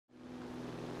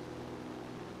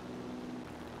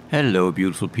Hello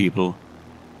beautiful people.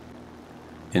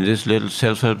 In this little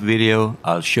self-help video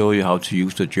I'll show you how to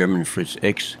use the German Fritz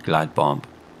X glide bomb.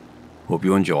 Hope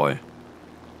you enjoy.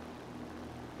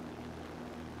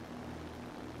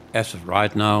 As of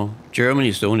right now, Germany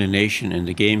is the only nation in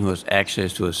the game who has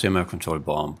access to a semi-controlled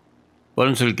bomb. But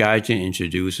until Gaijin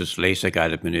introduces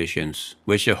laser-guided munitions,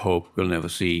 which I hope we'll never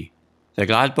see. The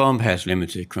glide bomb has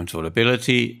limited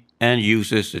controllability and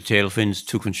uses the tail fins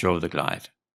to control the glide.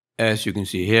 As you can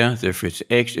see here, the Fritz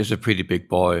X is a pretty big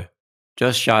boy,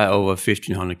 just shy over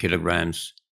 1500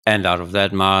 kilograms, and out of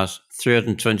that mass,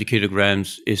 320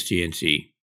 kilograms is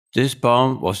TNT. This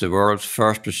bomb was the world's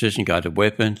first precision-guided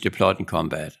weapon deployed in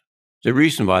combat. The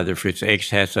reason why the Fritz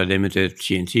X had so limited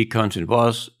TNT content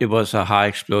was it was a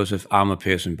high-explosive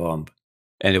armor-piercing bomb,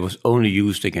 and it was only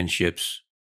used against ships.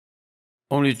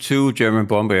 Only 2 German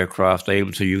bomber aircraft are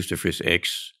able to use the Fritz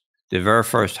X. The very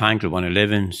first Heinkel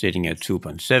 111 sitting at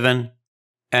 2.7,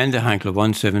 and the Heinkel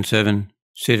 177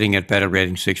 sitting at battle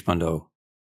rating 6.0.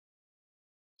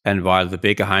 And while the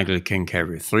bigger Heinkel can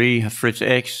carry 3 Fritz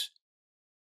X,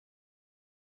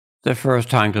 the first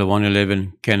Heinkel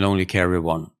 111 can only carry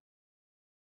 1.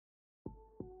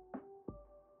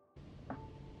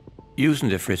 Using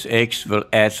the Fritz X will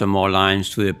add some more lines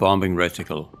to the bombing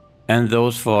reticle, and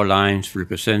those 4 lines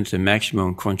represent the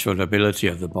maximum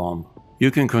controllability of the bomb. You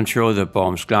can control the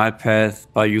bomb's glide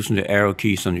path by using the arrow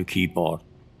keys on your keyboard.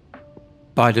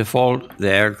 By default, the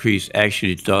arrow keys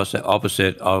actually does the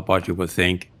opposite of what you would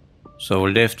think. So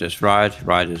left is right,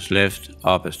 right is left,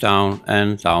 up is down,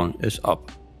 and down is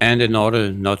up. And in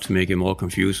order not to make it more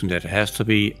confusing than it has to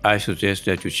be, I suggest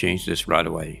that you change this right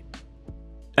away.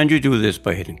 And you do this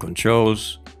by hitting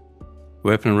Controls,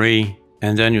 Weaponry,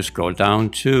 and then you scroll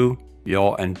down to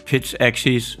yaw and pitch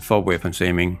axes for weapons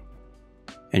aiming.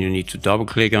 And you need to double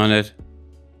click on it,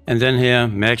 and then here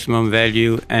maximum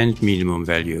value and minimum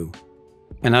value.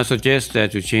 And I suggest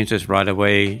that you change this right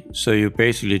away, so you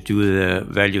basically do the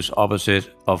values opposite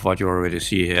of what you already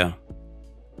see here.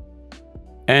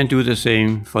 And do the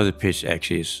same for the pitch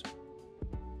axis.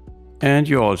 And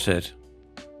you're all set.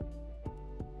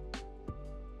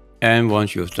 And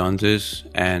once you've done this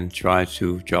and try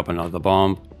to drop another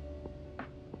bomb,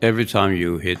 every time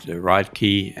you hit the right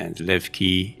key and the left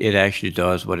key, it actually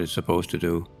does what it's supposed to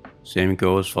do. Same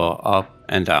goes for up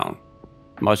and down.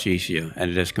 Much easier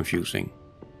and less confusing.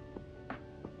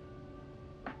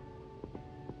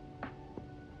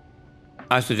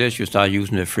 I suggest you start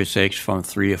using the Fritz X from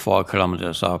 3 or 4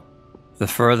 kilometers up. The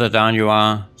further down you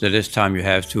are, the less time you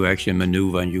have to actually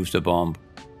maneuver and use the bomb.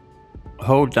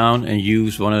 Hold down and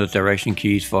use one of the direction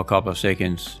keys for a couple of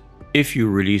seconds. If you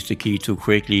release the key too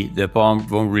quickly, the bomb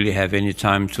won't really have any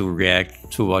time to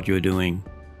react to what you're doing.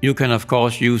 You can of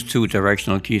course use 2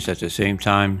 directional keys at the same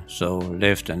time, so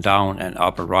left and down and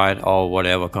up and right or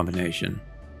whatever combination.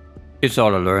 It's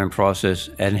all a learning process,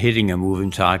 and hitting a moving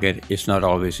target is not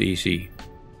always easy.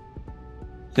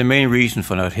 The main reason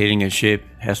for not hitting a ship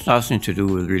has nothing to do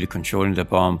with really controlling the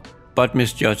bomb, but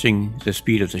misjudging the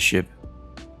speed of the ship.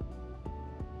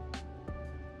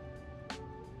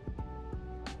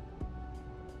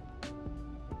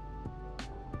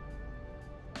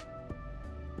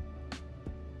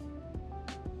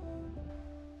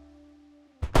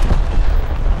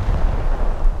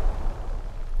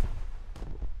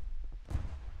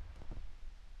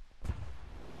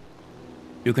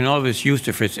 You can always use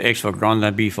the Fritz X for ground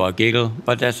and B for a giggle,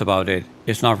 but that's about it.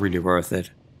 It's not really worth it.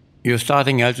 Your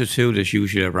starting altitude is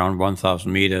usually around 1000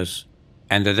 meters,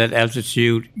 and at that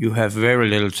altitude you have very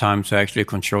little time to actually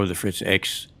control the Fritz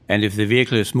X, and if the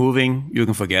vehicle is moving, you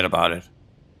can forget about it.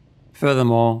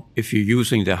 Furthermore, if you're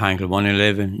using the Heinkel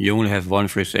 111, you only have 1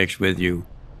 Fritz X with you.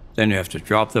 Then you have to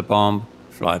drop the bomb,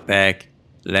 fly back,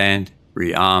 land,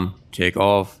 rearm, take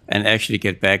off, and actually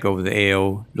get back over the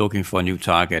AO looking for a new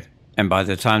target. And by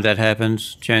the time that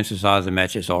happens, chances are the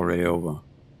match is already over.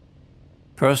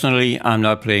 Personally, I'm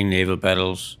not playing naval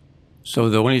battles, so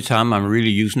the only time I'm really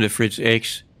using the Fritz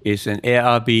X is in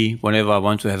ARB whenever I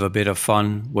want to have a bit of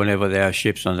fun, whenever there are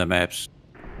ships on the maps.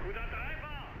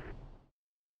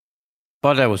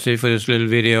 But that was it for this little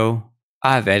video.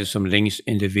 I have added some links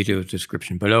in the video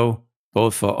description below,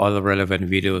 both for other relevant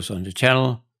videos on the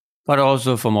channel, but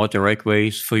also for more direct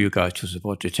ways for you guys to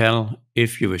support the channel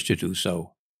if you wish to do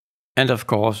so. And of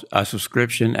course, a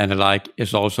subscription and a like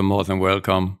is also more than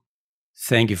welcome.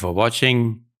 Thank you for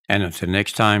watching, and until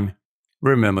next time,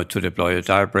 remember to deploy your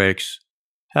dive brakes.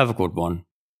 Have a good one.